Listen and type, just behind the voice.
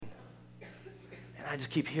I just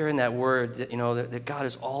keep hearing that word, that God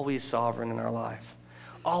is always sovereign in our life.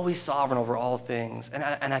 Always sovereign over all things.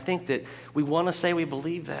 And I think that we want to say we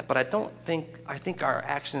believe that, but I think our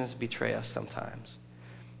actions betray us sometimes,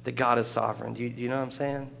 that God is sovereign. Do you know what I'm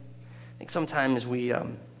saying? I think sometimes we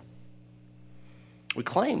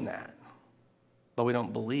claim that, but we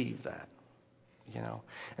don't believe that,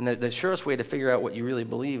 And the surest way to figure out what you really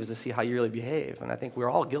believe is to see how you really behave. And I think we're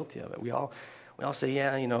all guilty of it. We all say,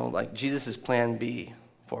 yeah, like Jesus is plan B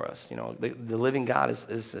for us. The living God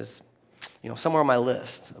is somewhere on my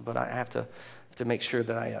list, but I have to make sure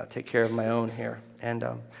that I take care of my own here. And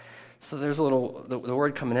so there's the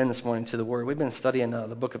word coming in this morning to the word. We've been studying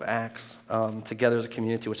the book of Acts together as a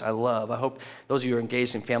community, which I love. I hope those of you who are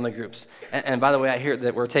engaged in family groups. And by the way, I hear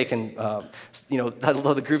that we're taking, I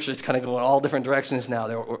love the groups are just kind of going all different directions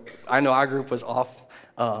now. I know our group was off,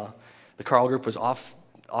 the Carl group was off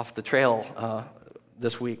the trail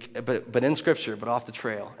this week, but in Scripture, but off the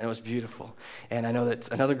trail, and it was beautiful. And I know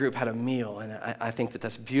that another group had a meal, and I think that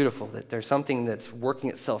that's beautiful, that there's something that's working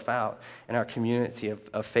itself out in our community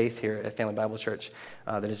of faith here at Family Bible Church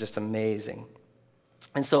that is just amazing.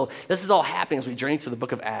 And so this is all happening as we journey through the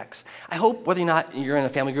book of Acts. I hope whether or not you're in a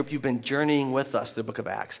family group, you've been journeying with us through the book of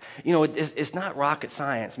Acts. It's not rocket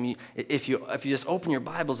science. I mean, if you just open your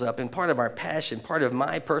Bibles up, and part of our passion, part of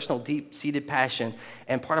my personal deep-seated passion,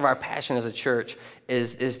 and part of our passion as a church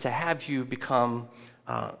is to have you become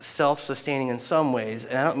self-sustaining in some ways.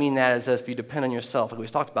 And I don't mean that as if you depend on yourself, like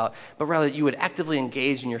we've talked about, but rather that you would actively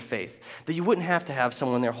engage in your faith. That you wouldn't have to have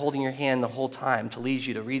someone there holding your hand the whole time to lead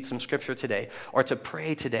you to read some scripture today or to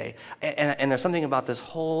pray today. And there's something about this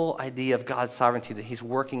whole idea of God's sovereignty that he's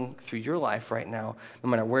working through your life right now, no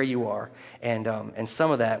matter where you are. And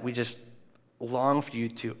some of that, we just long for you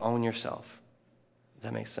to own yourself. Does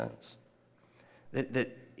that make sense?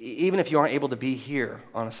 That even if you aren't able to be here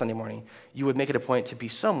on a Sunday morning, you would make it a point to be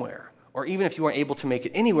somewhere. Or even if you weren't able to make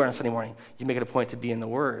it anywhere on a Sunday morning, you'd make it a point to be in the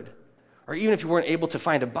Word. Or even if you weren't able to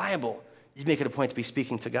find a Bible, you'd make it a point to be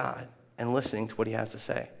speaking to God and listening to what he has to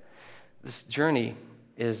say. This journey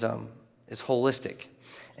is holistic,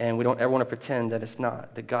 and we don't ever want to pretend that it's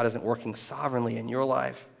not, that God isn't working sovereignly in your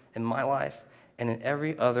life, in my life, and in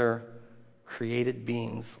every other created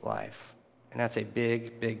being's life. And that's a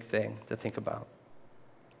big, big thing to think about.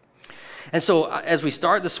 And so as we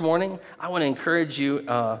start this morning, I want to encourage you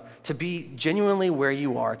to be genuinely where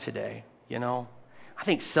you are today, I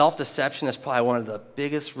think self-deception is probably one of the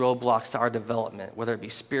biggest roadblocks to our development, whether it be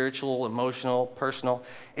spiritual, emotional, personal.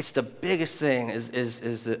 It's the biggest thing is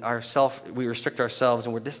that we restrict ourselves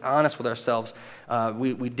and we're dishonest with ourselves.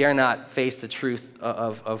 We dare not face the truth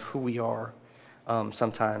of who we are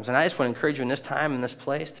sometimes. And I just want to encourage you in this time, in this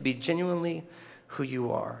place, to be genuinely who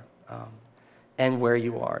you are. And where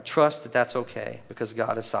you are. Trust that that's okay because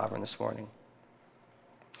God is sovereign this morning.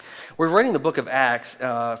 We're reading the book of Acts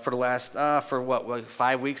for the last,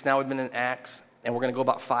 5 weeks now we've been in Acts, and we're going to go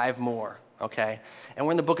about 5 more, okay? And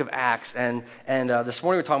we're in the book of Acts, and this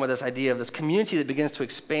morning we're talking about this idea of this community that begins to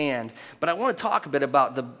expand. But I want to talk a bit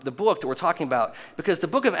about the book that we're talking about, because the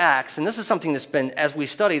book of Acts, and this is something that's been, as we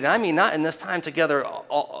studied, and I mean not in this time together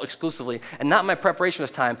exclusively, and not in my preparation this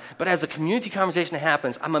time, but as the community conversation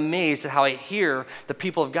happens, I'm amazed at how I hear the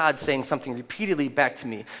people of God saying something repeatedly back to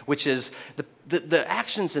me, which is the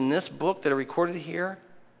actions in this book that are recorded here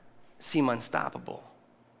seem unstoppable.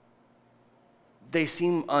 They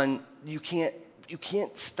seem you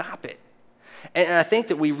can't stop it. And I think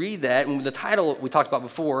that we read that, and the title we talked about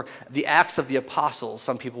before, The Acts of the Apostles,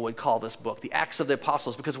 some people would call this book, The Acts of the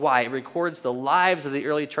Apostles, because why? It records the lives of the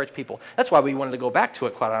early church people. That's why we wanted to go back to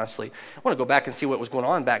it, quite honestly. I want to go back and see what was going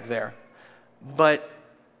on back there. But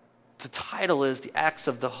the title is The Acts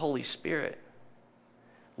of the Holy Spirit.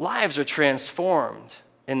 Lives are transformed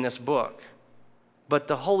in this book, but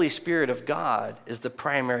the Holy Spirit of God is the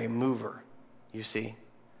primary mover, you see.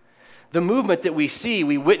 The movement that we see,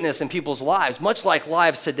 we witness in people's lives, much like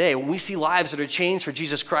lives today. When we see lives that are changed for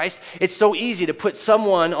Jesus Christ, it's so easy to put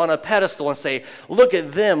someone on a pedestal and say, look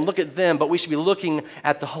at them, but we should be looking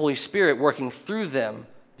at the Holy Spirit working through them.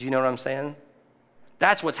 Do you know what I'm saying?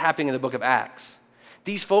 That's what's happening in the book of Acts.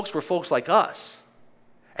 These folks were folks like us,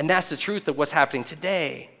 and that's the truth of what's happening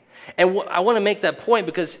today. And I want to make that point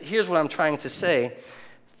because here's what I'm trying to say.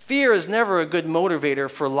 Fear is never a good motivator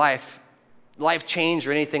for life change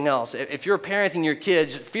or anything else. If you're parenting your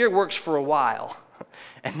kids, fear works for a while,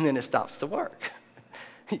 and then it stops to work.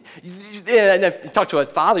 And I talked to a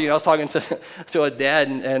father, I was talking to a dad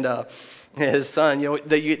and his son,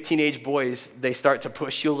 the teenage boys, they start to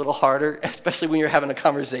push you a little harder, especially when you're having a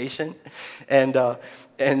conversation. And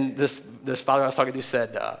this father I was talking to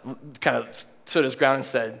said, kind of stood his ground and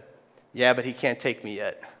said, Yeah, but he can't take me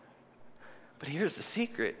yet. But here's the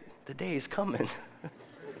secret. The day is coming.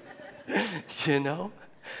 You know?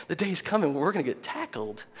 The day's coming where we're going to get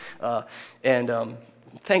tackled.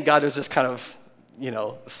 Thank God there's this kind of,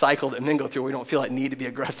 cycle that men go through. We don't feel like need to be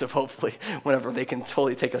aggressive, hopefully, whenever they can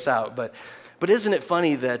totally take us out. But isn't it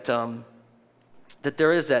funny that that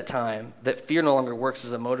there is that time that fear no longer works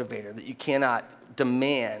as a motivator, that you cannot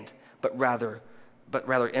demand, but rather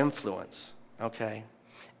influence, okay?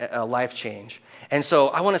 A life change. And so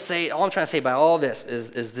I want to say, all I'm trying to say by all this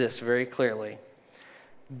is this very clearly.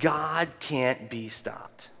 God can't be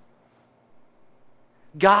stopped.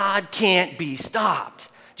 God can't be stopped.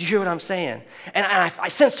 Do you hear what I'm saying? And I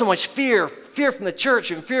sense so much fear from the church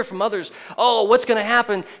and fear from others. Oh, what's going to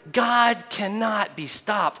happen? God cannot be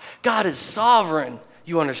stopped. God is sovereign,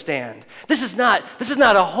 you understand. This is not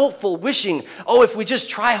a hopeful wishing, if we just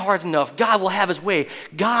try hard enough, God will have his way.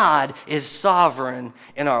 God is sovereign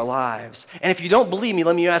in our lives. And if you don't believe me,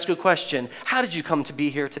 let me ask you a question. How did you come to be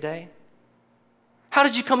here today? How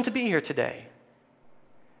did you come to be here today?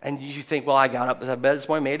 And you think, well, I got up out of bed this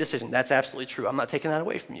morning, made a decision. That's absolutely true. I'm not taking that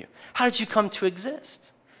away from you. How did you come to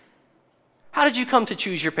exist? How did you come to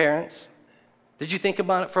choose your parents? Did you think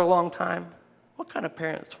about it for a long time? What kind of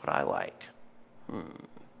parents would I like?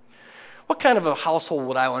 What kind of a household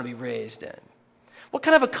would I want to be raised in? What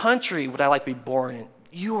kind of a country would I like to be born in?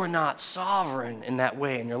 You are not sovereign in that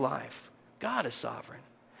way in your life. God is sovereign.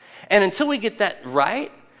 And until we get that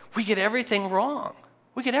right, we get everything wrong.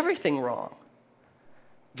 We get everything wrong.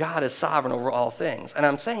 God is sovereign over all things. And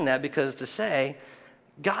I'm saying that because to say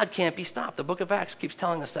God can't be stopped. The book of Acts keeps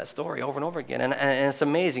telling us that story over and over again. And it's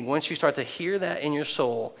amazing. Once you start to hear that in your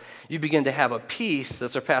soul, you begin to have a peace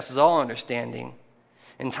that surpasses all understanding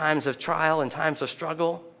in times of trial, in times of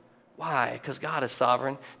struggle. Why? Because God is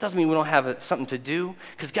sovereign. Doesn't mean we don't have something to do.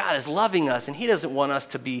 Because God is loving us, and he doesn't want us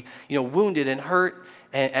to be wounded and hurt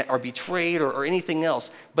or betrayed or anything else.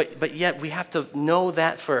 But yet we have to know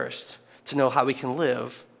that first to know how we can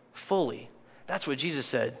live fully. That's what Jesus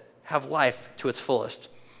said, have life to its fullest.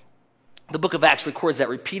 The book of Acts records that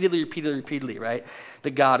repeatedly, right?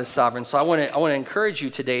 That God is sovereign. So I want to encourage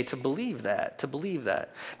you today to believe that.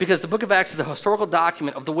 Because the book of Acts is a historical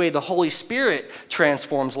document of the way the Holy Spirit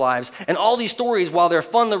transforms lives. And all these stories, while they're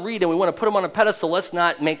fun to read and we want to put them on a pedestal, let's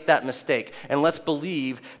not make that mistake. And let's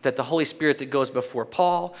believe that the Holy Spirit that goes before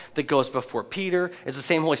Paul, that goes before Peter, is the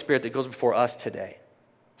same Holy Spirit that goes before us today.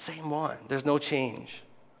 Same one. There's no change.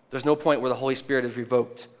 There's no point where the Holy Spirit is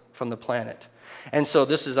revoked from the planet. And so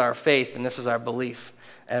this is our faith and this is our belief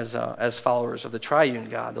as followers of the triune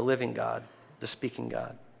God, the living God, the speaking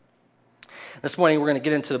God. This morning we're going to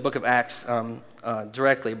get into the book of Acts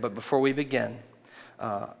directly, but before we begin,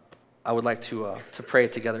 I would like to pray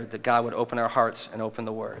together that God would open our hearts and open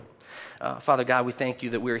the Word. Father God, we thank you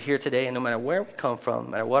that we're here today, and no matter where we come from,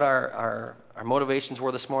 no matter what our motivations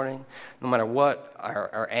were this morning, no matter what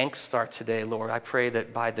our angst are today, Lord, I pray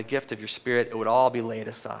that by the gift of your Spirit, it would all be laid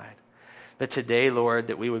aside. That today, Lord,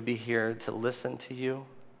 that we would be here to listen to you,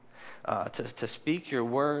 to speak your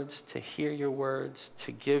words, to hear your words,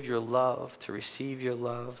 to give your love, to receive your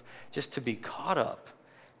love, just to be caught up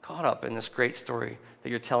in this great story that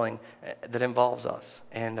you're telling that involves us.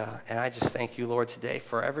 And I just thank you, Lord, today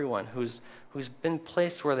for everyone who's been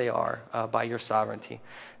placed where they are by your sovereignty,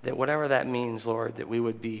 that whatever that means, Lord, that we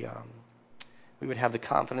would have the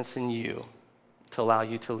confidence in you to allow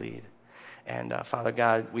you to lead. And Father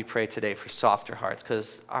God, we pray today for softer hearts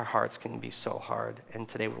because our hearts can be so hard. And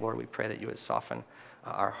today, Lord, we pray that you would soften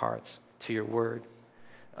our hearts to your word.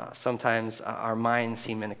 Sometimes our minds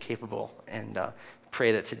seem incapable, and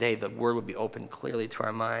pray that today the word would be opened clearly to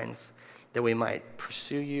our minds, that we might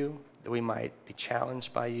pursue you, that we might be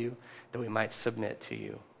challenged by you, that we might submit to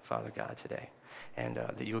you, Father God, today, and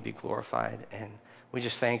that you would be glorified. And we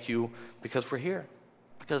just thank you because we're here.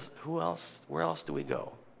 Because where else do we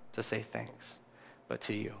go to say thanks but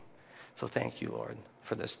to you? So thank you, Lord,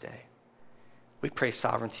 for this day. We pray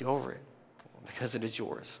sovereignty over it because it is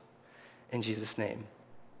yours. In Jesus' name,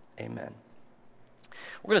 amen.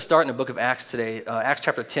 We're going to start in the book of Acts today. Acts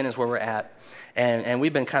chapter 10 is where we're at. And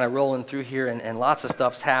we've been kind of rolling through here, and lots of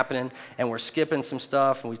stuff's happening, and we're skipping some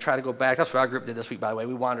stuff, and we try to go back. That's what our group did this week, by the way.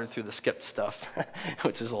 We wandered through the skipped stuff,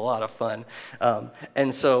 which is a lot of fun.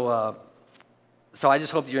 So I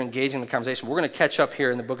just hope that you're engaging in the conversation. We're going to catch up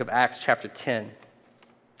here in the book of Acts chapter 10.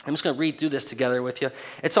 I'm just going to read through this together with you.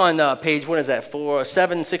 It's on page,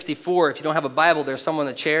 764. If you don't have a Bible, there's some on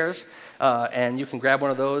the chairs, and you can grab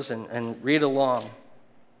one of those and read along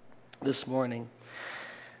this morning.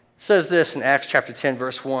 It says this in Acts chapter 10,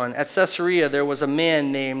 verse 1. At Caesarea, there was a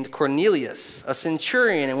man named Cornelius, a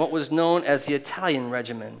centurion in what was known as the Italian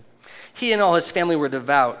regiment. He and all his family were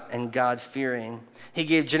devout and God-fearing. He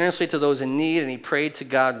gave generously to those in need, and he prayed to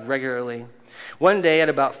God regularly. One day at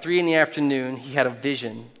about 3 p.m, he had a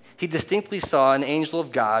vision. He distinctly saw an angel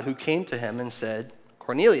of God who came to him and said,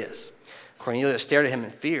 "Cornelius." Cornelius stared at him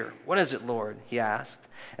in fear. "What is it, Lord?" he asked.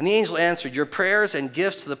 And the angel answered, "Your prayers and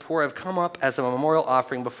gifts to the poor have come up as a memorial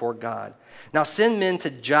offering before God. Now send men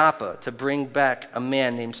to Joppa to bring back a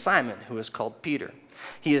man named Simon, who is called Peter.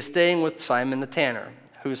 He is staying with Simon the tanner,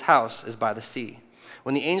 whose house is by the sea."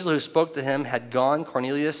 When the angel who spoke to him had gone,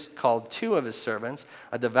 Cornelius called 2 of his servants,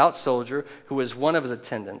 a devout soldier who was one of his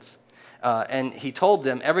attendants, and he told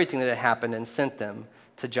them everything that had happened and sent them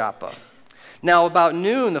to Joppa. Now about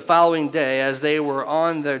noon the following day, as they were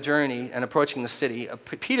on their journey and approaching the city,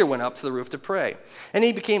 Peter went up to the roof to pray. And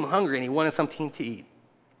he became hungry and he wanted something to eat.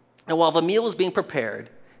 And while the meal was being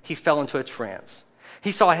prepared, he fell into a trance.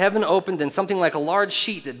 He saw heaven opened and something like a large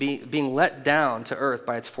sheet that being let down to earth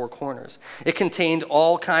by its 4 corners. It contained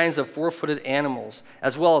all kinds of 4-footed animals,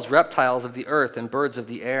 as well as reptiles of the earth and birds of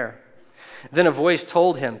the air. Then a voice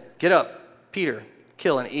told him, "Get up, Peter,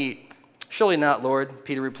 kill and eat." "Surely not, Lord,"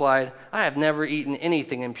 Peter replied. "I have never eaten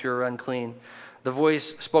anything impure or unclean." The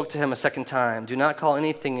voice spoke to him a second time. "Do not call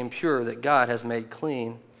anything impure that God has made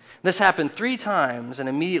clean." This happened 3 times, and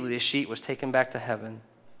immediately the sheet was taken back to heaven.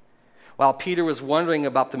 While Peter was wondering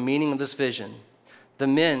about the meaning of this vision, the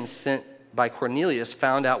men sent by Cornelius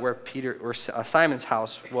found out where Simon's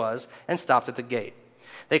house was and stopped at the gate.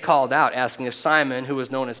 They called out, asking if Simon, who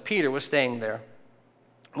was known as Peter, was staying there.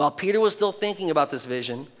 While Peter was still thinking about this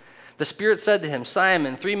vision, the Spirit said to him,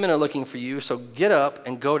 "Simon, 3 men are looking for you, so get up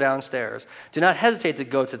and go downstairs. Do not hesitate to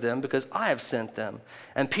go to them, because I have sent them."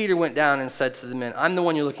 And Peter went down and said to the men, "I'm the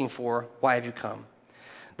one you're looking for. Why have you come?"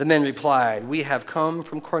 The men replied, "We have come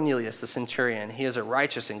from Cornelius the centurion. He is a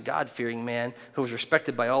righteous and God-fearing man who is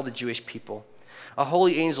respected by all the Jewish people. A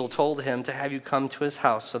holy angel told him to have you come to his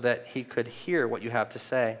house so that he could hear what you have to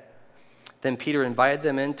say." Then Peter invited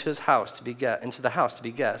them into the house to be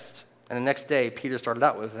guests. And the next day, Peter started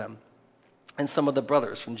out with them. And some of the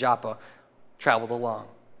brothers from Joppa traveled along.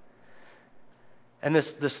 And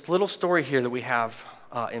this little story here that we have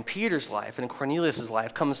in Peter's life and in Cornelius'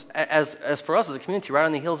 life comes, as for us as a community, right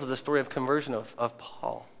on the heels of the story of conversion of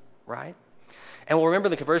Paul, right? And we'll remember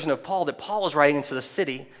the conversion of Paul, that Paul was riding into the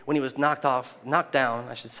city when he was knocked down,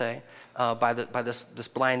 by this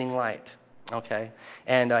blinding light, okay?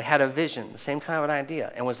 And had a vision, the same kind of an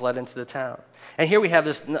idea, and was led into the town. And here we have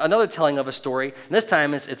another telling of a story, and this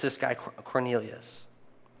time it's this guy Cornelius.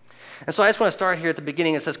 And so I just want to start here at the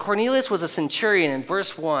beginning. It says, Cornelius was a centurion in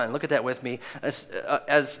verse 1. Look at that with me. As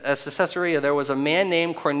Caesarea, there was a man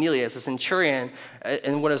named Cornelius, a centurion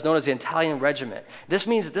in what is known as the Italian regiment. This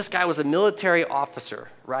means that this guy was a military officer,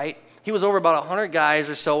 right? He was over about 100 guys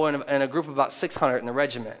or so in a group of about 600 in the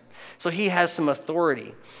regiment. So he has some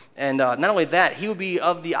authority. And not only that, he would be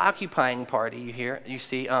of the occupying party, you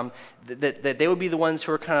see, that they would be the ones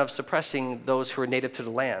who are kind of suppressing those who are native to the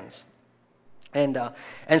lands. And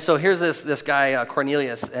so here's this guy,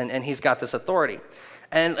 Cornelius, and he's got this authority.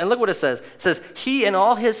 And look what it says. It says, he and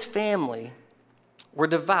all his family were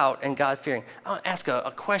devout and God-fearing. I want to ask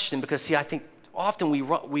a question because, see, I think often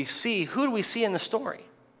we see, who do we see in the story?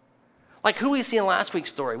 Like who we see in last week's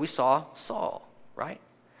story? We saw Saul, right?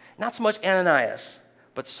 Not so much Ananias,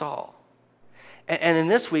 but Saul. And in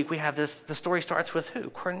this week, we have the story starts with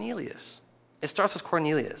who? Cornelius. It starts with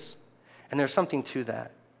Cornelius. And there's something to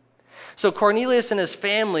that. So Cornelius and his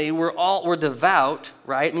family were devout,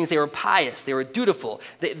 right? It means they were pious, they were dutiful.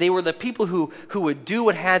 They were the people who would do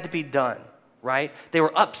what had to be done, right? They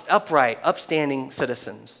were upright, upstanding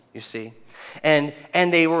citizens, you see. And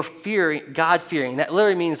they were God-fearing. That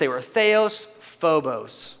literally means they were theos,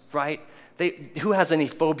 phobos, right? Who has any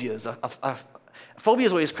phobias?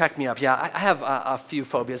 Phobias always crack me up. Yeah, I have a few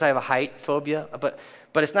phobias. I have a height phobia, but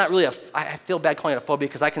it's not really I feel bad calling it a phobia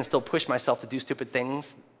because I can still push myself to do stupid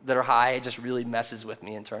things that are high. It just really messes with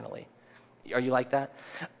me internally. Are you like that?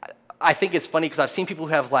 I think it's funny because I've seen people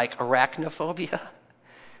who have like arachnophobia.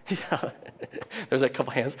 Yeah. There's a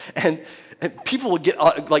couple hands. And people will get,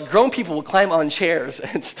 like grown people will climb on chairs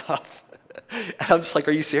and stuff. And I'm just like,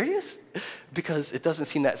 are you serious? Because it doesn't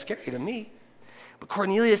seem that scary to me. But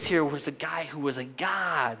Cornelius here was a guy who was a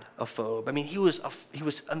God-ophobe. I mean, he was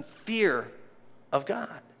in fear of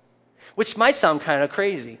God, which might sound kind of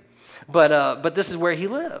crazy. But this is where he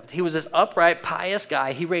lived. He was this upright, pious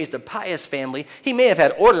guy. He raised a pious family. He may have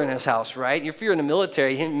had order in his house, right? If you're in the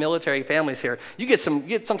military families here,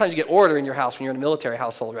 sometimes you get order in your house when you're in a military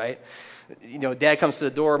household, right? You know, dad comes to the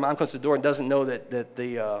door, mom comes to the door, and doesn't know that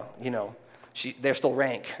they're still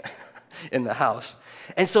rank in the house.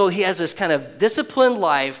 And so he has this kind of disciplined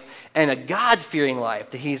life, and a God-fearing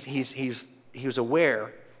life, that he was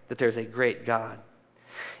aware that there's a great God.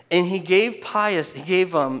 And he gave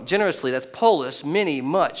generously, that's polis, many,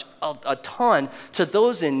 much, a ton, to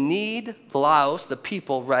those in need, laos, the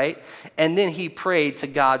people, right? And then he prayed to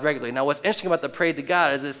God regularly. Now, what's interesting about the prayed to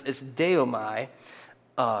God is it's deomai,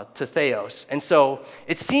 to theos. And so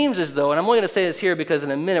it seems as though, and I'm only going to say this here because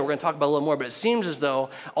in a minute we're going to talk about a little more, but it seems as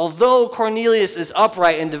though although Cornelius is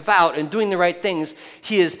upright and devout and doing the right things,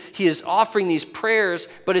 he is offering these prayers,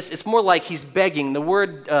 but it's more like he's begging. The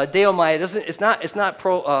word deomai, it's not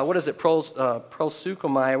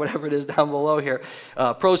prosukomai, or whatever it is down below here.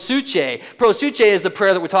 Prosuche. Prosuche is the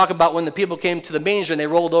prayer that we talk about when the people came to the manger and they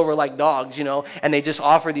rolled over like dogs, and they just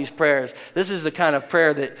offer these prayers. This is the kind of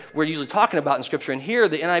prayer that we're usually talking about in Scripture. And here,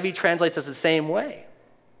 the NIV translates it the same way.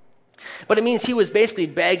 But it means he was basically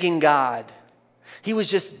begging God. He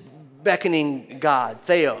was just beckoning God,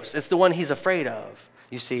 theos. It's the one he's afraid of,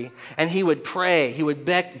 you see. And he would pray. He would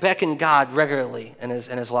beckon God regularly in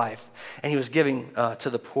his life. And he was giving to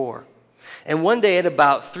the poor. And one day at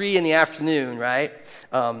about 3 p.m, right,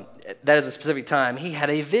 that is a specific time, he had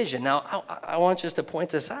a vision. Now, I want us to point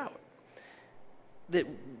this out. That,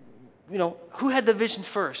 who had the vision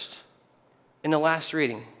first? In the last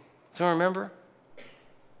reading. Does anyone remember?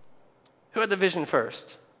 Who had the vision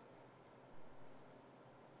first?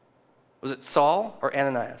 Was it Saul or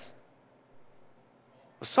Ananias?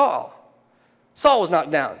 It was Saul. Saul was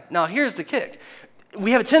knocked down. Now, here's the kick.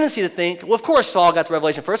 We have a tendency to think, well, of course Saul got the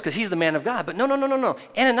revelation first because he's the man of God. But no.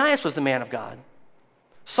 Ananias was the man of God.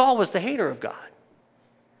 Saul was the hater of God.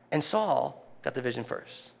 And Saul got the vision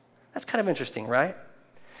first. That's kind of interesting, right?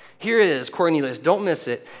 Here it is, Cornelius. Don't miss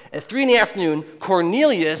it. At 3 p.m,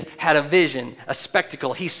 Cornelius had a vision, a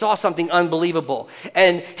spectacle. He saw something unbelievable.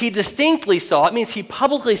 And he distinctly saw, it means he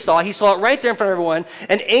publicly saw, he saw it right there in front of everyone,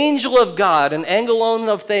 an angel of God, an angelon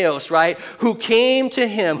of Theos, right, who came to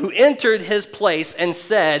him, who entered his place and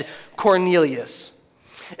said, Cornelius.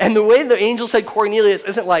 And the way the angel said Cornelius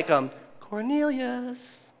isn't like,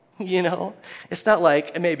 Cornelius, It's not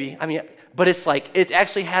like, but it's like, it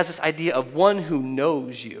actually has this idea of one who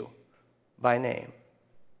knows you by name.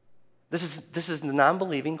 This is the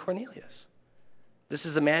non-believing Cornelius. This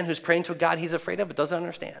is a man who's praying to a God he's afraid of but doesn't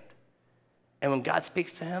understand. And when God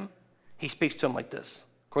speaks to him, he speaks to him like this.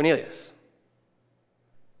 Cornelius.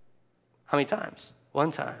 How many times?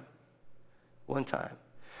 One time.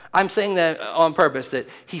 I'm saying that on purpose, that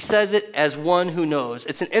he says it as one who knows.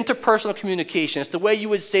 It's an interpersonal communication. It's the way you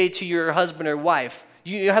would say to your husband or wife.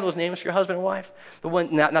 You have those names for your husband and wife? The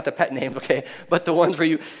one, not the pet names, okay, but the ones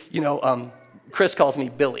where Chris calls me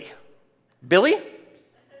Billy. Billy?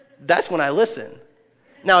 That's when I listen.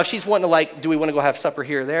 Now, if she's wanting to do we want to go have supper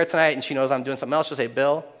here or there tonight, and she knows I'm doing something else, she'll say,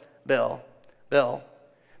 Bill. But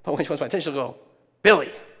when she wants my attention, she'll go, Billy.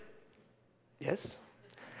 Yes?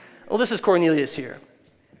 Well, this is Cornelius here.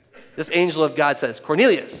 This angel of God says,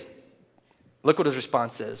 Cornelius. Look what his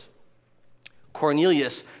response is.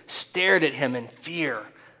 Cornelius stared at him in fear.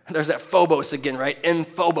 There's that phobos again, right? In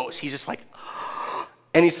phobos. He's just like,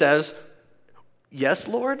 and he says, yes,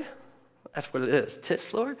 Lord? That's what it is.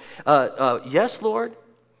 Tis, Lord? Yes, Lord?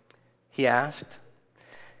 He asked.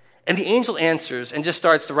 And the angel answers and just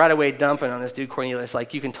starts to right away dumping on this dude Cornelius,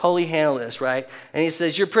 like, you can totally handle this, right? And he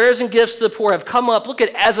says, your prayers and gifts to the poor have come up, look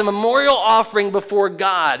at, as a memorial offering before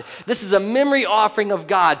God. This is a memory offering of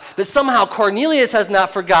God, that somehow Cornelius has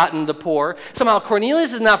not forgotten the poor. Somehow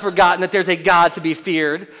Cornelius has not forgotten that there's a God to be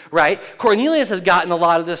feared, right? Cornelius has gotten a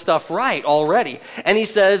lot of this stuff right already. And he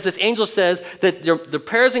says, this angel says that the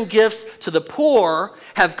prayers and gifts to the poor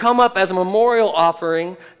have come up as a memorial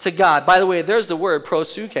offering to God. By the way, there's the word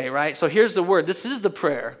prosuke, right? So here's the word. This is the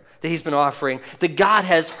prayer that he's been offering. That God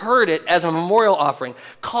has heard it as a memorial offering,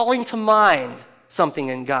 calling to mind something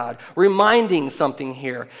in God, reminding something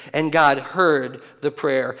here. And God heard the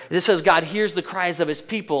prayer. It says God hears the cries of his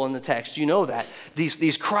people in the text. You know that.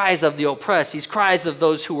 These cries of the oppressed, these cries of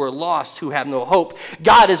those who are lost, who have no hope.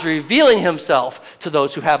 God is revealing himself to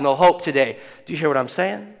those who have no hope today. Do you hear what I'm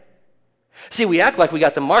saying? See, we act like we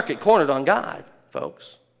got the market cornered on God,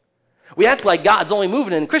 folks. We act like God's only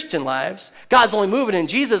moving in Christian lives. God's only moving in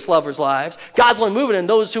Jesus lovers' lives. God's only moving in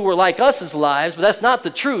those who were like us' lives, but that's not the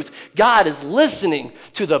truth. God is listening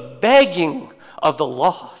to the begging of the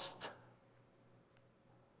lost.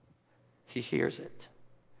 He hears it.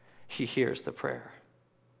 He hears the prayer.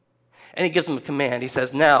 And he gives them a command. He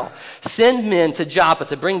says, now, send men to Joppa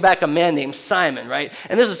to bring back a man named Simon, right?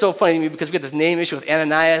 And this is so funny to me because we get this name issue with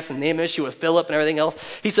Ananias and name issue with Philip and everything else.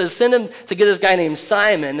 He says, send him to get this guy named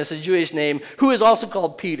Simon, this is a Jewish name, who is also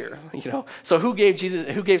called Peter, So who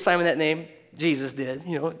gave Simon that name? Jesus did,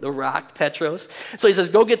 the rock, Petros. So he says,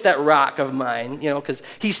 go get that rock of mine, because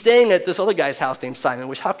he's staying at this other guy's house named Simon,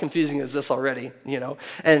 which how confusing is this already,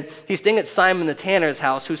 And he's staying at Simon the tanner's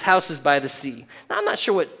house, whose house is by the sea. Now, I'm not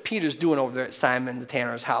sure what Peter's doing over there at Simon the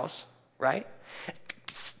tanner's house, right?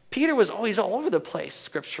 Peter was always all over the place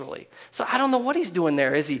scripturally. So I don't know what he's doing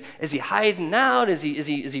there. Is he hiding out? Is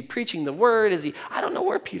he preaching the word? I don't know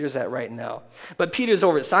where Peter's at right now. But Peter's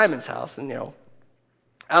over at Simon's house, and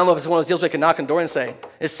I don't know if it's one of those deals where I can knock on the door and say,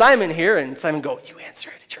 is Simon here? And Simon go, you answer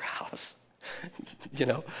it at your house.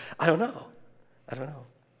 I don't know.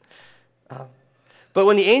 But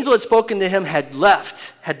when the angel had spoken to him, had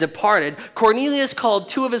departed, Cornelius called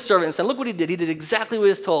two of his servants, and look what he did. He did exactly what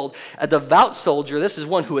he was told. A devout soldier, this is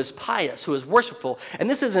one who is pious, who is worshipful. And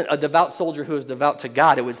this isn't a devout soldier who is devout to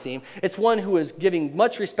God, it would seem. It's one who is giving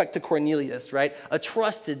much respect to Cornelius, right? A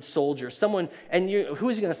trusted soldier, someone, and who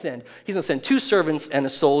is he going to send? He's going to send two servants and a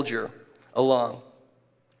soldier along,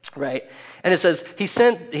 right? And it says he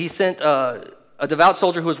sent a devout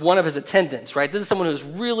soldier who was one of his attendants, right? This is someone who's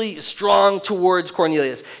really strong towards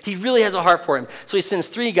Cornelius. He really has a heart for him. So he sends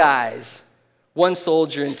three guys, one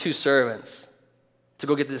soldier and two servants, to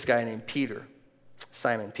go get this guy named Peter,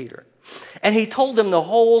 Simon Peter. And he told them the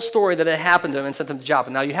whole story that had happened to him and sent them to Joppa.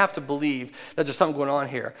 Now, you have to believe that there's something going on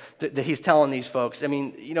here that he's telling these folks. I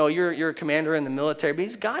mean, you're a commander in the military, but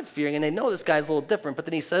he's God-fearing, and they know this guy's a little different. But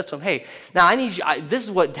then he says to them, hey, now I need you, this is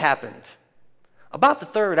what happened. About the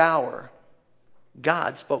third hour,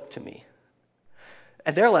 God spoke to me.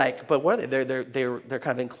 And they're like, but what are they? They're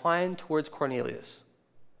kind of inclined towards Cornelius.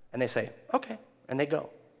 And they say, okay. And they go.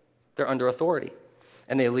 They're under authority.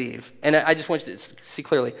 And they leave. And I just want you to see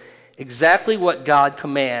clearly, exactly what God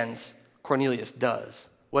commands, Cornelius does.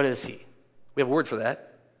 What is he? We have a word for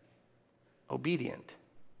that. Obedient.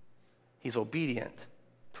 He's obedient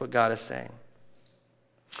to what God is saying.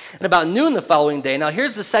 And about noon the following day, now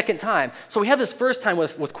here's the second time. So we have this first time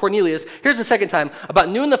with Cornelius. Here's the second time. About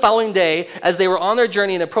noon the following day, as they were on their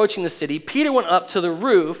journey and approaching the city, Peter went up to the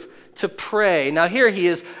roof to pray. Now here he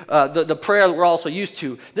is, the prayer that we're also used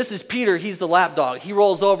to. This is Peter. He's the lapdog. He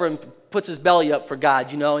rolls over and puts his belly up for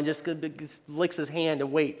God, and just licks his hand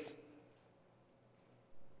and waits.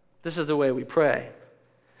 This is the way we pray.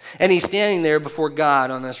 And he's standing there before God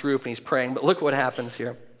on this roof and he's praying. But look what happens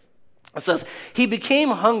here. It says, he became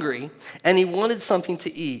hungry and he wanted something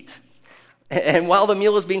to eat. And while the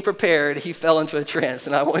meal was being prepared, he fell into a trance.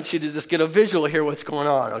 And I want you to just get a visual here what's going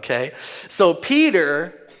on, okay? So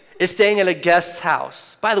Peter is staying at a guest's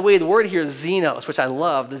house. By the way, the word here is xenos, which I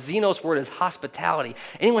love. The xenos word is hospitality.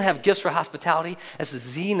 Anyone have gifts for hospitality? That's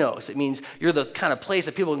xenos. It means you're the kind of place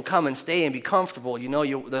that people can come and stay and be comfortable.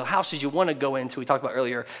 The houses you want to go into, we talked about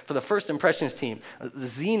earlier, for the First Impressions team. The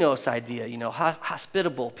xenos idea,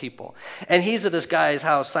 hospitable people. And he's at this guy's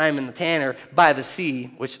house, Simon the tanner, by the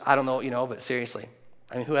sea, which I don't know, but seriously.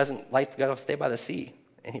 I mean, who hasn't liked to go stay by the sea?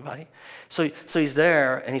 Anybody? So he's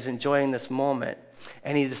there and he's enjoying this moment.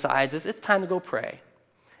 And he decides it's time to go pray.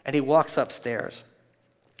 And he walks upstairs.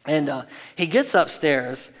 And he gets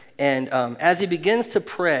upstairs, and as he begins to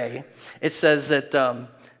pray, it says that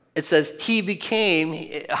he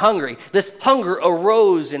became hungry. This hunger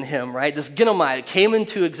arose in him, right? This ginomai came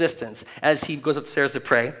into existence as he goes upstairs to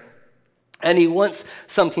pray. And he wants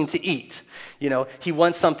something to eat. He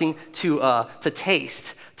wants something to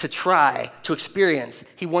taste, to try, to experience.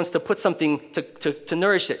 He wants to put something to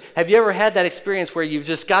nourish it. Have you ever had that experience where you've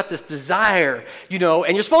just got this desire, and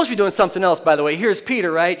you're supposed to be doing something else, by the way. Here's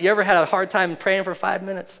Peter, right? You ever had a hard time praying for 5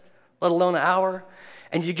 minutes, let alone an hour?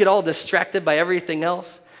 And you get all distracted by everything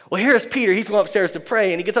else? Well, here's Peter. He's going upstairs to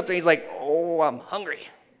pray, and he gets up there and he's like, oh, I'm hungry,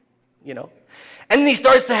 And then he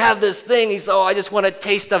starts to have this thing. He's, I just want a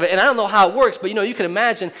taste of it. And I don't know how it works, but you can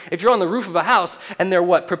imagine if you're on the roof of a house and they're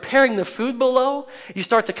preparing the food below, you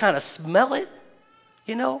start to kind of smell it,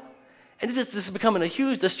 And this is becoming a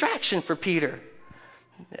huge distraction for Peter.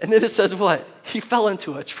 And then it says what? He fell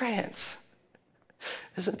into a trance.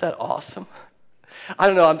 Isn't that awesome? I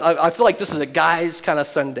don't know. I feel like this is a guy's kind of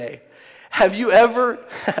Sunday. Have you ever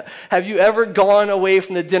gone away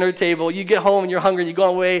from the dinner table? You get home and you're hungry, you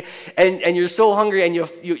go away, and you're so hungry and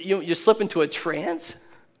you slip into a trance?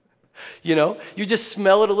 You just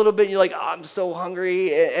smell it a little bit, and you're like, I'm so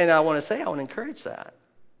hungry. And I want to encourage that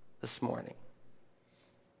this morning.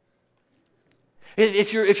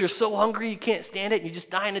 If you're so hungry you can't stand it, and you're just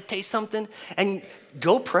dying to taste something, and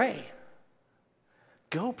go pray.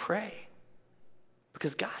 Go pray.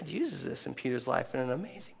 Because God uses this in Peter's life in an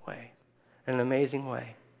amazing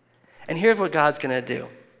way. And here's what God's going to do.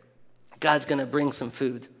 God's going to bring some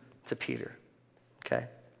food to Peter, okay?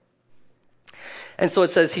 And so it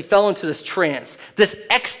says he fell into this trance. This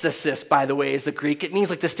ecstasis, by the way, is the Greek. It means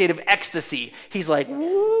like the state of ecstasy. He's like,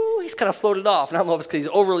 woo, he's kind of floated off. And I don't know if it's because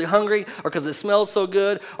he's overly hungry or because it smells so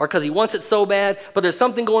good or because he wants it so bad. But there's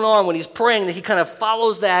something going on when he's praying that he kind of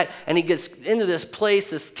follows that and he gets into this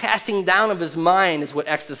place, this casting down of his mind is what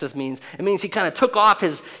ecstasis means. It means he kind of took off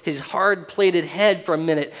his hard-plated head for a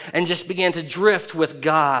minute and just began to drift with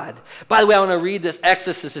God. By the way, I want to read this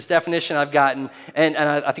ecstasis, this definition I've gotten, and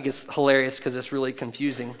I think it's hilarious because it's really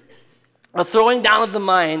confusing. A throwing down of the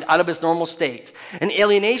mind out of its normal state, an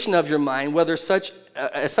alienation of your mind, whether such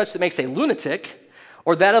that makes a lunatic,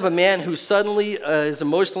 or that of a man who suddenly is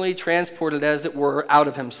emotionally transported, as it were, out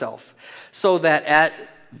of himself, so that at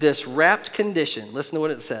this rapt condition, listen to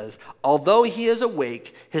what it says, although he is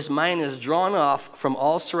awake, his mind is drawn off from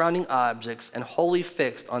all surrounding objects and wholly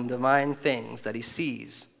fixed on divine things that he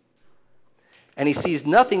sees. And he sees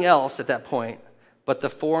nothing else at that point but the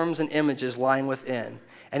forms and images lying within.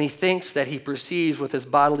 And he thinks that he perceives with his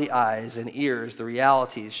bodily eyes and ears the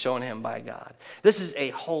realities shown him by God. This is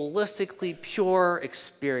a holistically pure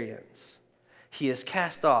experience. He has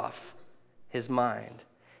cast off his mind.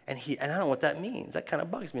 And I don't know what that means. That kind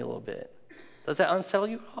of bugs me a little bit. Does that unsettle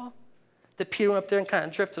you at all? That Peter went up there and kind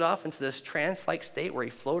of drifted off into this trance-like state where he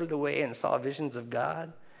floated away and saw visions of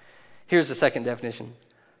God? Here's the second definition.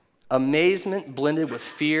 Amazement blended with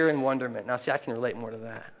fear and wonderment. Now, see, I can relate more to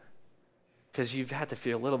that. Because you've had to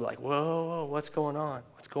feel a little bit like, whoa, what's going on?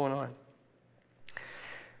 What's going on?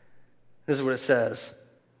 This is what it says.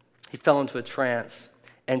 He fell into a trance,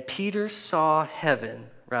 and Peter saw heaven,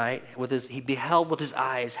 right? He beheld with his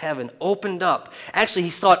eyes heaven opened up. Actually, he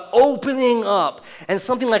saw it opening up, and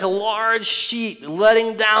something like a large sheet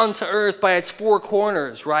letting down to earth by its four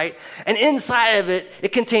corners, right? And inside of it,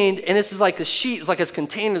 it contained, and this is like the sheet, it's like it's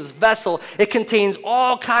contained in this vessel, it contains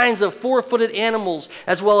all kinds of four-footed animals,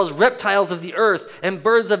 as well as reptiles of the earth and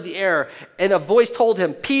birds of the air. And a voice told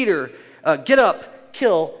him, Peter, get up,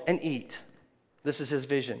 kill, and eat. This is his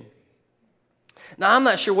vision. Now, I'm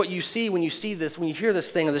not sure what you see when you see this, when you hear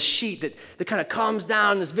this thing of the sheet that kind of comes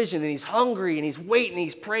down in this vision, and he's hungry, and he's waiting,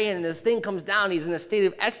 he's praying, and this thing comes down, he's in a state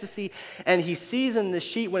of ecstasy, and he sees in the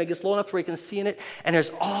sheet when it gets low enough to where he can see in it, and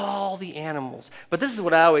there's all the animals. But this is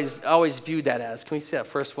what I always viewed that as. Can we see that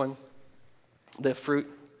first one? The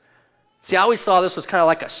fruit. See, I always saw this was kind of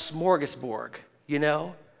like a smorgasbord, you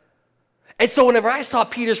know? And so whenever I saw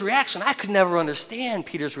Peter's reaction, I could never understand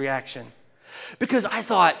Peter's reaction. Because I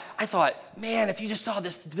thought, man, if you just saw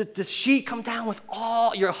this sheet come down with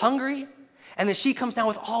all, you're hungry, and the sheet comes down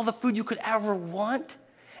with all the food you could ever want,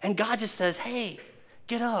 and God just says, hey,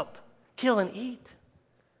 get up, kill and eat.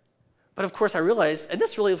 But of course I realized, and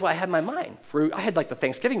this really is what I had in my mind, fruit. I had like the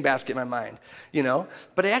Thanksgiving basket in my mind, you know,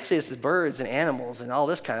 but actually this is birds and animals and all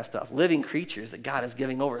this kind of stuff, living creatures that God is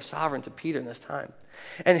giving over sovereign to Peter in this time.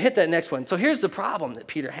 And hit that next one. So here's the problem that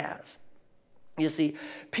Peter has. You see,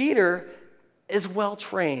 Peter is well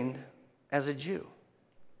trained as a Jew.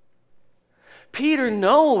 Peter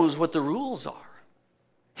knows what the rules are.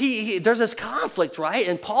 There's this conflict, right?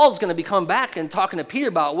 And Paul's going to be coming back and talking to Peter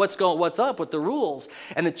about what's up with the rules.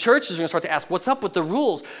 And the church is going to start to ask, what's up with the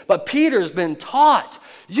rules? But Peter's been taught,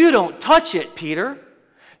 you don't touch it, Peter.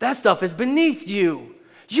 That stuff is beneath you.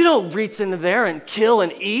 You don't reach into there and kill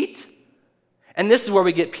and eat. And this is where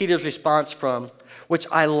we get Peter's response from, which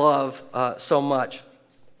I love so much.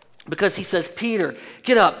 Because he says, Peter,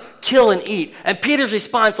 get up, kill and eat. And Peter's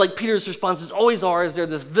response, like Peter's responses always are, is they're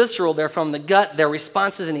this visceral, they're from the gut, they're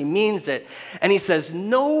responses, and he means it. And he says,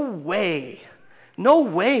 no way,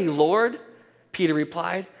 Lord, Peter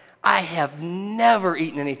replied. I have never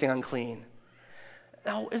eaten anything unclean.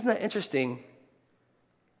 Now, isn't that interesting?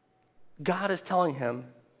 God is telling him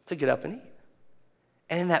to get up and eat.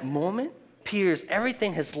 And in that moment, Peter's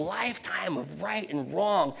everything, his lifetime of right and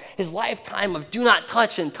wrong, his lifetime of do not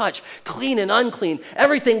touch and touch, clean and unclean,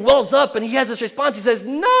 everything wells up, and he has this response. He says,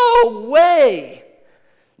 no way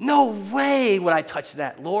would I touch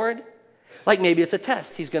that, Lord. Like maybe it's a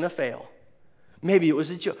test he's going to fail. Maybe it was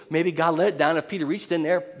a joke. Maybe God let it down. If Peter reached in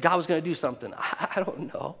there, God was going to do something. I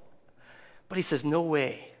don't know. But he says, no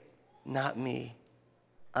way, not me.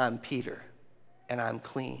 I'm Peter, and I'm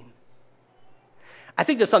clean. I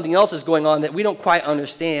think there's something else is going on that we don't quite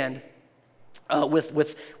understand with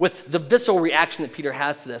the visceral reaction that Peter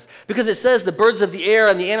has to this. Because it says the birds of the air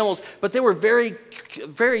and the animals, but there were very,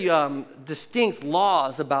 very distinct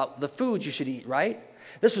laws about the food you should eat, right?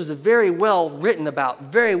 This was very well written about,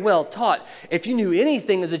 very well taught. If you knew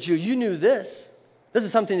anything as a Jew, you knew this. This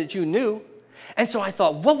is something that you knew. And so I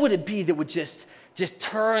thought, what would it be that would just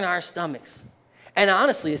turn our stomachs? And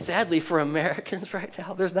honestly, sadly, for Americans right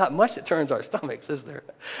now, there's not much that turns our stomachs, is there?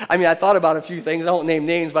 I mean, I thought about a few things. I won't name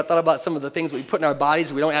names, but I thought about some of the things we put in our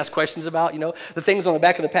bodies we don't ask questions about, the things on the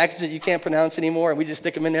back of the package that you can't pronounce anymore, and we just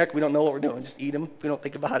stick them in there because we don't know what we're doing. Just eat them. We don't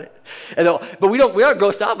think about it. But we aren't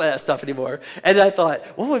grossed out by that stuff anymore. And I thought,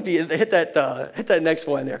 what would be, hit that next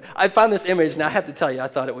one there. I found this image, and I have to tell you, I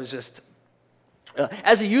thought it was just,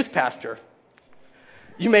 as a youth pastor,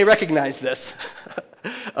 you may recognize this.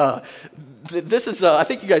 This is, I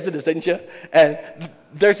think you guys did this, didn't you? And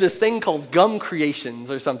there's this thing called Gum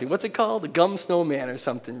Creations or something. What's it called? The Gum Snowman or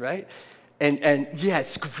something, right? And yeah,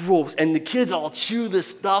 it's gross. And the kids all chew this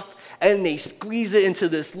stuff, and they squeeze it into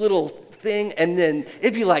this little thing, and then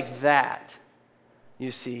it'd be like that,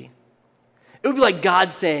 you see. It would be like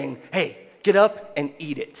God saying, hey, get up and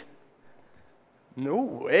eat it. No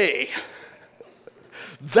way.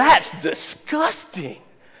 That's disgusting.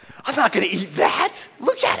 I'm not going to eat that.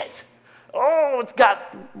 Look at it. Oh, it's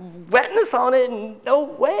got wetness on it, and no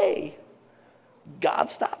way. God,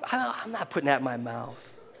 stop. I'm not putting that in my mouth.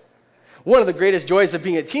 One of the greatest joys of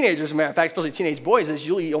being a teenager, as a matter of fact, especially teenage boys, is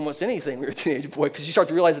you'll eat almost anything when you're a teenage boy because you start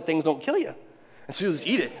to realize that things don't kill you. And so you just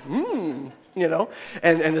eat it. And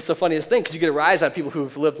it's the funniest thing because you get a rise out of people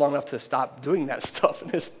who've lived long enough to stop doing that stuff,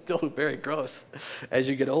 and it's still very gross as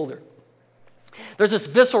you get older. There's this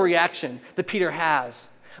visceral reaction that Peter has.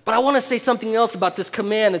 But I want to say something else about this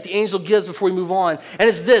command that the angel gives before we move on. And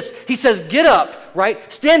it's this. He says, get up, right?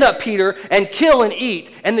 Stand up, Peter, and kill and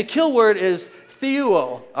eat. And the kill word is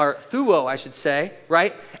thuo, or thuo, I should say,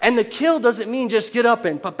 right? And the kill doesn't mean just get up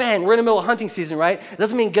and bang, we're in the middle of hunting season, right? It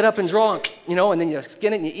doesn't mean get up and draw, and then you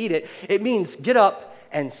skin it and you eat it. It means get up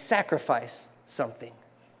and sacrifice something.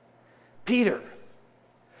 Peter,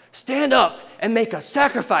 stand up and make a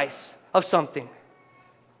sacrifice of something.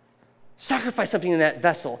 Sacrifice something in that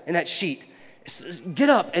vessel, in that sheet.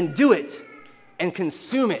 Get up and do it and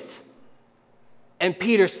consume it. And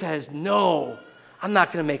Peter says, no, I'm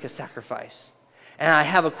not going to make a sacrifice. And I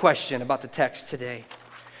have a question about the text today.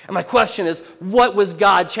 And my question is, what was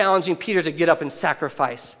God challenging Peter to get up and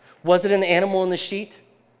sacrifice? Was it an animal in the sheet?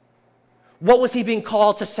 What was he being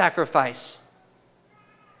called to sacrifice?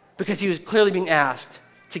 Because he was clearly being asked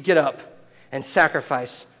to get up and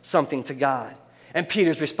sacrifice something to God. And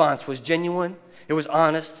Peter's response was genuine, it was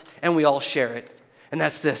honest, and we all share it. And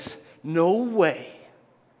that's this: no way.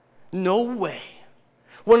 No way.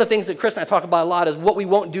 One of the things that Chris and I talk about a lot is what we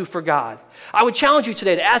won't do for God. I would challenge you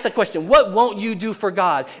today to ask that question: what won't you do for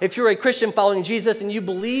God? If you're a Christian following Jesus and you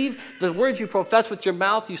believe the words you profess with your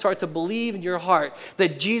mouth, you start to believe in your heart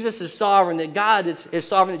that Jesus is sovereign, that God is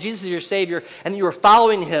sovereign, that Jesus is your Savior, and you are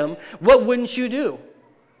following him, what wouldn't you do?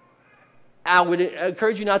 I would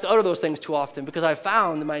encourage you not to utter those things too often, because I've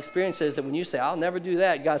found in my experiences that when you say, I'll never do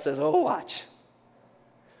that, God says, oh, watch.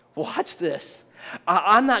 Watch this.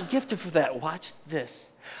 I'm not gifted for that. Watch this.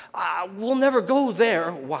 We'll never go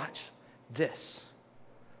there. Watch this.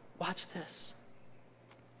 Watch this.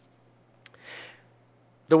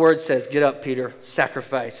 The word says, get up, Peter,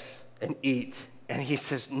 sacrifice and eat. And he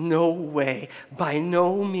says, no way, by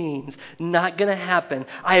no means, not going to happen.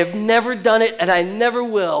 I have never done it, and I never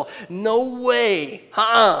will. No way.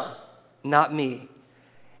 Not me.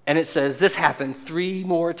 And it says, this happened 3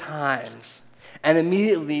 more times. And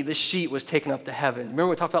immediately the sheet was taken up to heaven. Remember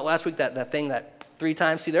we talked about last week, that thing that 3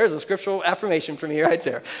 times? See, there's a scriptural affirmation for me right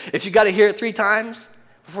there. If you got to hear it 3 times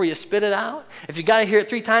before you spit it out, if you got to hear it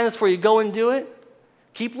 3 times before you go and do it,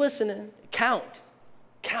 keep listening. Count.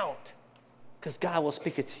 Because God will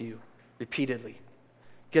speak it to you repeatedly.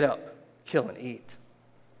 Get up, kill, and eat.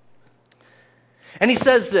 And he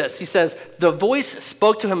says this. He says, the voice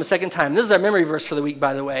spoke to him a second time. This is our memory verse for the week,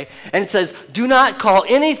 by the way. And it says, do not call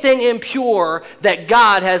anything impure that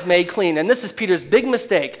God has made clean. And this is Peter's big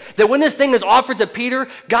mistake. That when this thing is offered to Peter,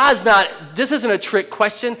 this isn't a trick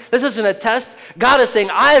question. This isn't a test. God is saying,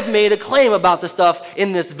 I have made a claim about the stuff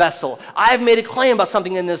in this vessel. I have made a claim about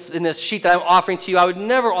something in this sheet that I'm offering to you. I would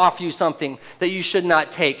never offer you something that you should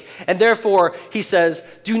not take. And therefore, he says,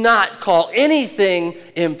 do not call anything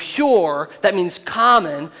impure. That means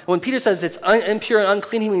common. When Peter says it's impure and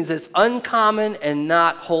unclean, he means it's uncommon and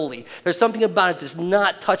not holy. There's something about it that's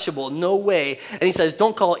not touchable, no way. And he says,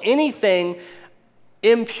 don't call anything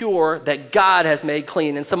impure that God has made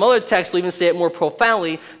clean. And some other texts will even say it more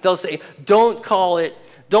profoundly. They'll say, don't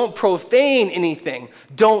profane anything.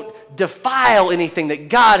 Don't defile anything that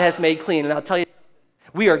God has made clean. And I'll tell you,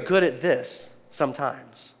 we are good at this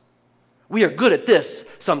sometimes. We are good at this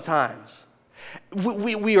sometimes.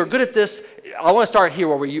 We are good at this. I want to start here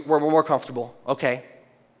where we're more comfortable, okay?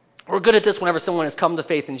 We're good at this whenever someone has come to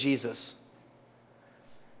faith in Jesus.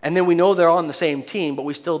 And then we know they're on the same team, but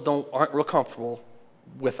we still aren't real comfortable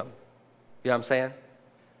with them. You know what I'm saying?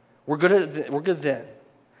 We're good then.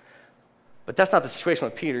 But that's not the situation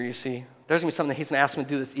with Peter, you see. There's going to be something that he's going to ask him to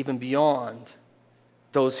do that's even beyond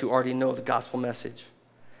those who already know the gospel message.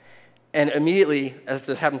 And immediately, as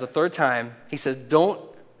this happens a third time, he says, don't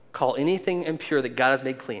call anything impure that God has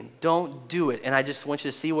made clean. Don't do it. And I just want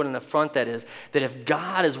you to see what in the front that is. That if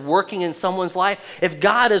God is working in someone's life, if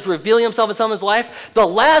God is revealing himself in someone's life, the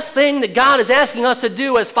last thing that God is asking us to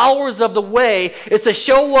do as followers of the way is to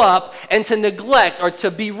show up and to neglect or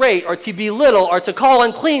to berate or to belittle or to call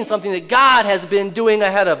unclean something that God has been doing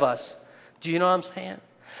ahead of us. Do you know what I'm saying?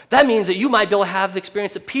 That means that you might be able to have the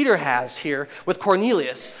experience that Peter has here with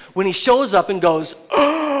Cornelius when he shows up and goes,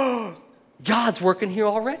 oh, God's working here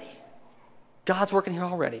already. God's working here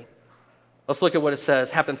already. Let's look at what it says.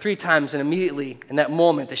 Happened 3 times, and immediately in that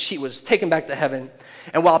moment, the sheet was taken back to heaven.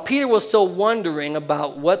 And while Peter was still wondering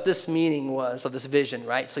about what this meaning was of this vision,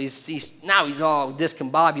 right? So he's all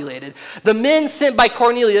discombobulated. The men sent by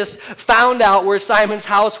Cornelius found out where Simon's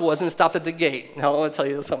house was and stopped at the gate. Now, I want to tell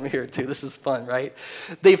you something here, too. This is fun, right?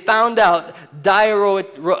 They found out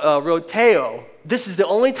Diaroteo. This is the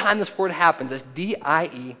only time this word happens. It's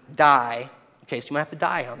D-I-E, die. Okay, so you might have to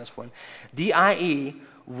die on this one. D-I-E,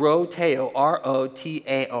 Roteo,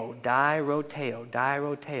 R-O-T-A-O,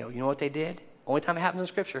 Diaroteo. You know what they did? Only time it happens in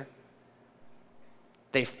Scripture.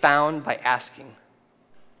 They found by asking.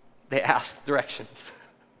 They asked directions.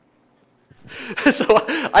 So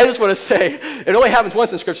I just want to say, it only happens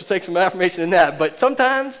once in Scripture, so take some affirmation in that. But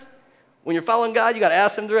sometimes, when you're following God, you got to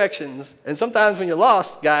ask Him directions. And sometimes when you're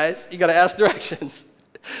lost, guys, you got to ask directions.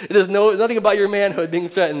 It is nothing about your manhood being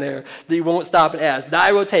threatened there that you won't stop and ask.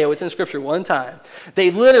 Diaroteo, it's in Scripture one time.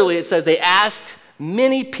 They literally, it says, they asked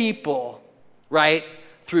many people, right,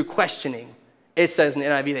 through questioning. It says in the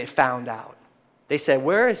NIV, they found out. They said,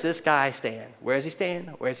 where is this guy staying? Where is he staying?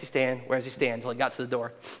 Where is he staying? Where is he staying? Until he got to the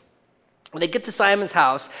door. When they get to Simon's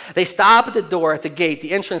house, they stop at the door, at the gate,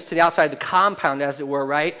 the entrance to the outside of the compound, as it were,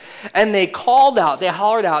 right? And they called out, they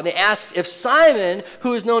hollered out, they asked if Simon,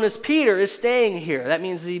 who is known as Peter, is staying here. That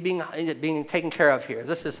means he's being taken care of here.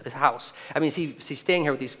 This is his house. I mean, he's staying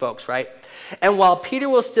here with these folks, right? And while Peter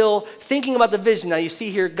was still thinking about the vision, now you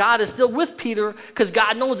see here, God is still with Peter because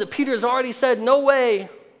God knows that Peter has already said, no way.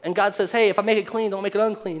 And God says, hey, if I make it clean, don't make it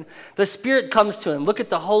unclean. The Spirit comes to him. Look at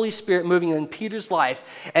the Holy Spirit moving in Peter's life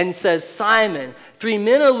and says, Simon, 3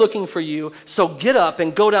 men are looking for you, so get up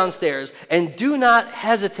and go downstairs and do not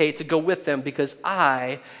hesitate to go with them because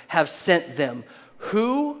I have sent them.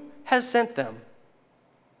 Who has sent them?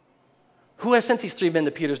 Who has sent these 3 men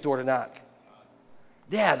to Peter's door to knock?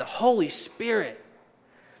 Yeah, the Holy Spirit.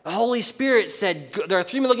 The Holy Spirit said, there are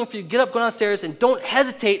 3 men looking for you. Get up, go downstairs, and don't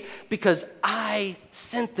hesitate because I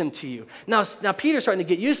sent them to you. Now Peter's starting to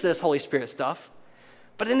get used to this Holy Spirit stuff.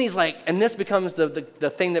 But then he's like, and this becomes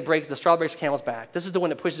the thing that breaks, the straw breaks the camel's back. This is the one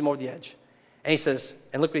that pushes him over the edge. And he says,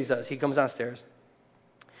 and look what he does. He comes downstairs.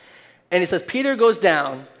 And he says, Peter goes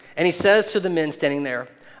down, and he says to the men standing there,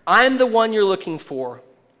 I'm the one you're looking for.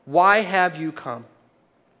 Why have you come?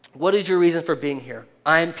 What is your reason for being here?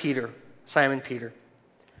 I'm Peter, Simon Peter.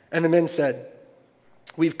 And the men said,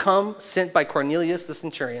 we've come sent by Cornelius the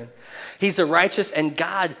centurion. He's a righteous and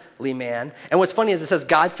godly man. And what's funny is it says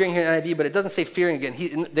God-fearing here in NIV, but it doesn't say fearing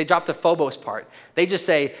again. They dropped the phobos part. They just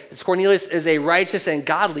say Cornelius is a righteous and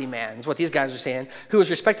godly man, is what these guys are saying, who is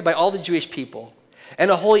respected by all the Jewish people. And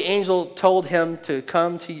a holy angel told him to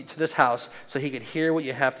come to this house so he could hear what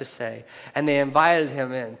you have to say. And they invited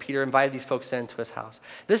him in. Peter invited these folks into his house.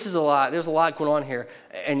 This is a lot. There's a lot going on here.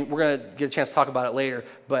 And we're going to get a chance to talk about it later.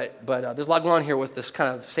 But there's a lot going on here with this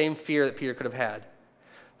kind of same fear that Peter could have had.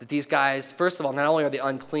 That these guys, first of all, not only are they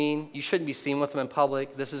unclean, you shouldn't be seen with them in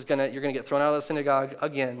public. You're going to get thrown out of the synagogue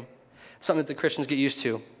again. Something that the Christians get used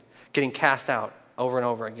to. Getting cast out over and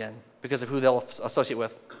over again because of who they'll associate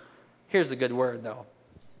with. Here's the good word, though.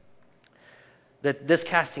 That this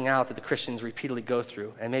casting out that the Christians repeatedly go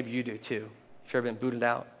through, and maybe you do too, if you've ever been booted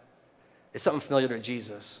out, is something familiar to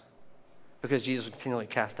Jesus. Because Jesus will continually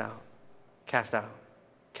cast out, cast out,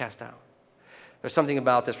 cast out. There's something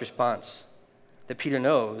about this response that Peter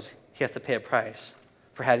knows he has to pay a price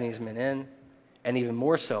for having these men in, and even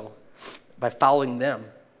more so by following them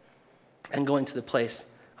and going to the place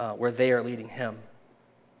where they are leading him.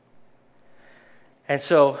 And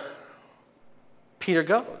so Peter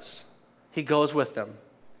goes. He goes with them.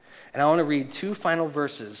 And I want to read 2 final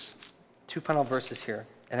verses here.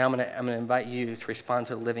 And I'm going to invite you to respond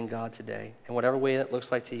to the living God today in whatever way it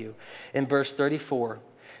looks like to you. In verse 34,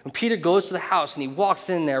 When Peter goes to the house and he walks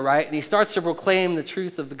in there, right, and he starts to proclaim the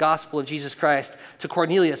truth of the gospel of Jesus Christ to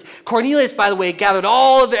Cornelius. Cornelius, by the way, gathered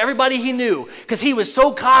all of everybody he knew because he was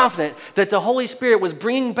so confident that the Holy Spirit was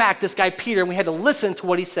bringing back this guy Peter, and we had to listen to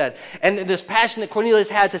what he said. And this passion that Cornelius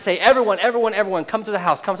had to say, everyone, come to the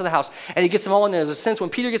house, come to the house. And he gets them all in there. There's a sense when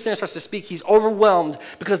Peter gets in there and starts to speak, he's overwhelmed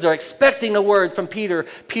because they're expecting a word from Peter.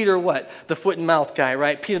 Peter what? The foot and mouth guy,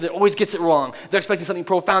 right? Peter that always gets it wrong. They're expecting something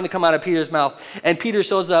profound to come out of Peter's mouth. And Peter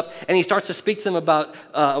shows up and he starts to speak to them about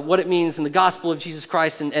what it means in the gospel of Jesus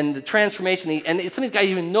Christ and the transformation. And some of these guys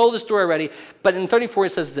even know the story already. But in 34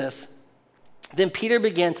 it says this. Then Peter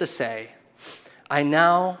began to say, I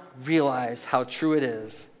now realize how true it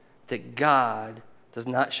is that God does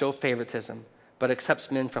not show favoritism, but accepts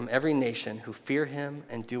men from every nation who fear him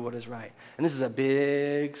and do what is right. And this is a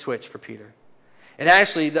big switch for Peter. And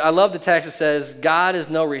actually, I love the text that says, God is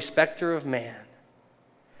no respecter of man.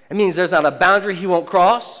 It means there's not a boundary he won't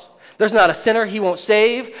cross. There's not a sinner he won't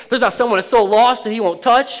save. There's not someone that's so lost that he won't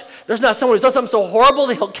touch. There's not someone who's done something so horrible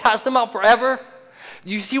that he'll cast them out forever.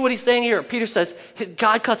 You see what he's saying here? Peter says,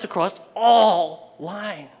 God cuts across all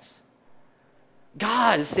lines.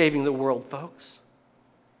 God is saving the world, folks.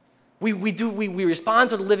 We respond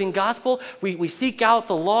to the living gospel. We seek out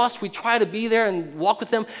the lost. We try to be there and walk with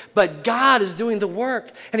them. But God is doing the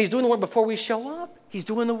work. And he's doing the work before we show up. He's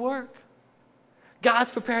doing the work.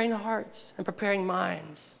 God's preparing the hearts and preparing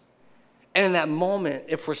minds. And in that moment,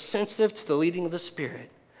 if we're sensitive to the leading of the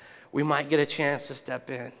Spirit, we might get a chance to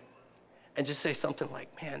step in and just say something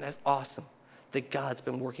like, man, that's awesome that God's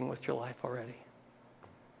been working with your life already.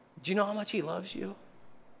 Do you know how much he loves you?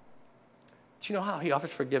 Do you know how he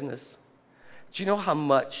offers forgiveness? Do you know how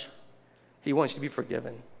much he wants you to be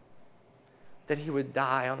forgiven? That he would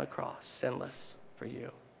die on a cross, sinless, for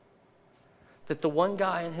you. That the one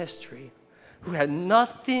guy in history who had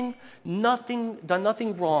done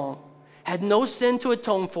nothing wrong, had no sin to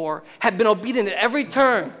atone for, had been obedient at every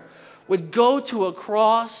turn, would go to a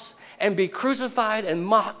cross and be crucified and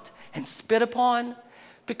mocked and spit upon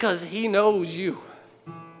because he knows you.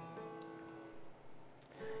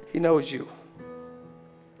 He knows you.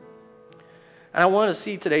 And I want to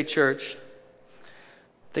see today, church,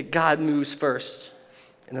 that God moves first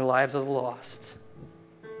in the lives of the lost.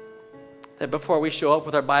 That before we show up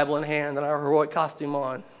with our Bible in hand and our heroic costume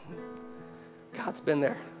on, God's been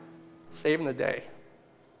there, saving the day.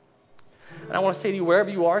 And I want to say to you, wherever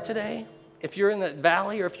you are today, if you're in that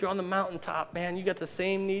valley or if you're on the mountaintop, man, you got the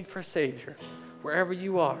same need for a Savior, wherever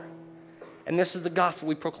you are. And this is the gospel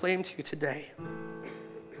we proclaim to you today.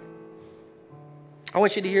 I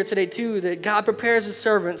want you to hear today, too, that God prepares his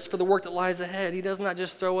servants for the work that lies ahead. He does not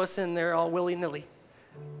just throw us in there all willy-nilly.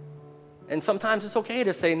 And sometimes it's okay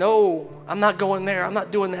to say, no, I'm not going there. I'm not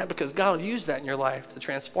doing that, because God will use that in your life to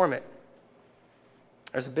transform it.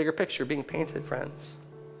 There's a bigger picture being painted, friends.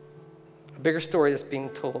 A bigger story that's being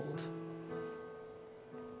told.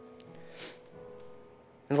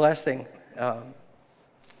 And the last thing, and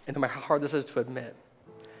no matter how hard this is to admit,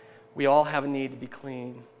 we all have a need to be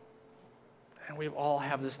clean. And we all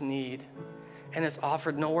have this need. And it's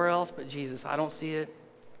offered nowhere else but Jesus. I don't see it.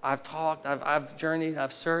 I've talked, I've journeyed,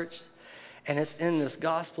 I've searched. And it's in this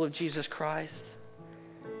gospel of Jesus Christ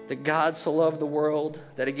that God so loved the world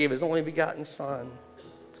that he gave his only begotten Son,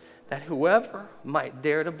 that whoever might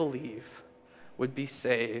dare to believe would be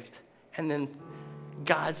saved. And then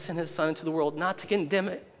God sent his Son into the world not to condemn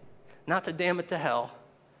it, not to damn it to hell.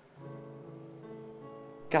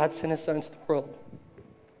 God sent his Son into the world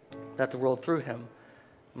that the world through him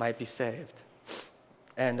might be saved.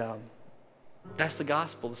 And that's the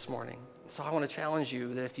gospel this morning. So I want to challenge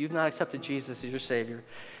you that if you've not accepted Jesus as your Savior,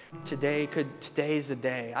 today's the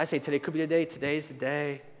day. I say today could be the day. Today's the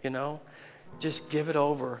day, Just give it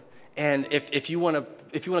over. And if you want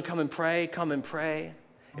to come and pray, come and pray.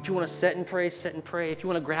 If you want to sit and pray, sit and pray. If you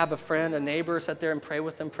want to grab a friend, a neighbor, sit there and pray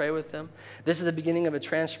with them, pray with them. This is the beginning of a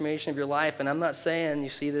transformation of your life. And I'm not saying,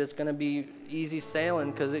 that it's going to be easy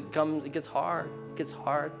sailing, because it gets hard. It gets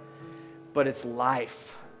hard. But it's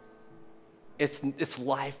life. It's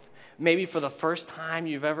life. Maybe for the first time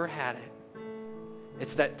you've ever had it.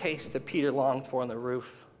 It's that taste that Peter longed for on the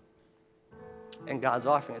roof. And God's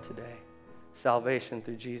offering it today. Salvation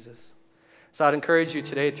through Jesus. So I'd encourage you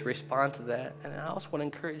today to respond to that. And I also want to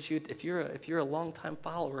encourage you, if you're a long-time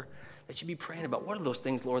follower, that you be praying about, what are those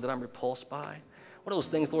things, Lord, that I'm repulsed by? What are those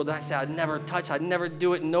things, Lord, that I say I'd never touch, I'd never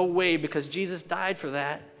do it, no way, because Jesus died for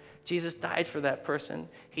that. Jesus died for that person.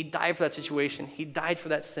 He died for that situation. He died for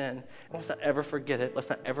that sin. And let's not ever forget it. Let's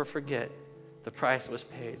not ever forget the price that was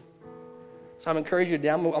paid. So I'm encouraging you today.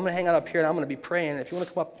 I'm going to hang out up here, and I'm going to be praying. If you want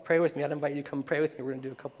to come up and pray with me, I'd invite you to come pray with me. We're going to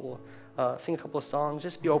do sing a couple of songs.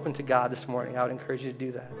 Just be open to God this morning. I would encourage you to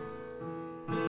do that.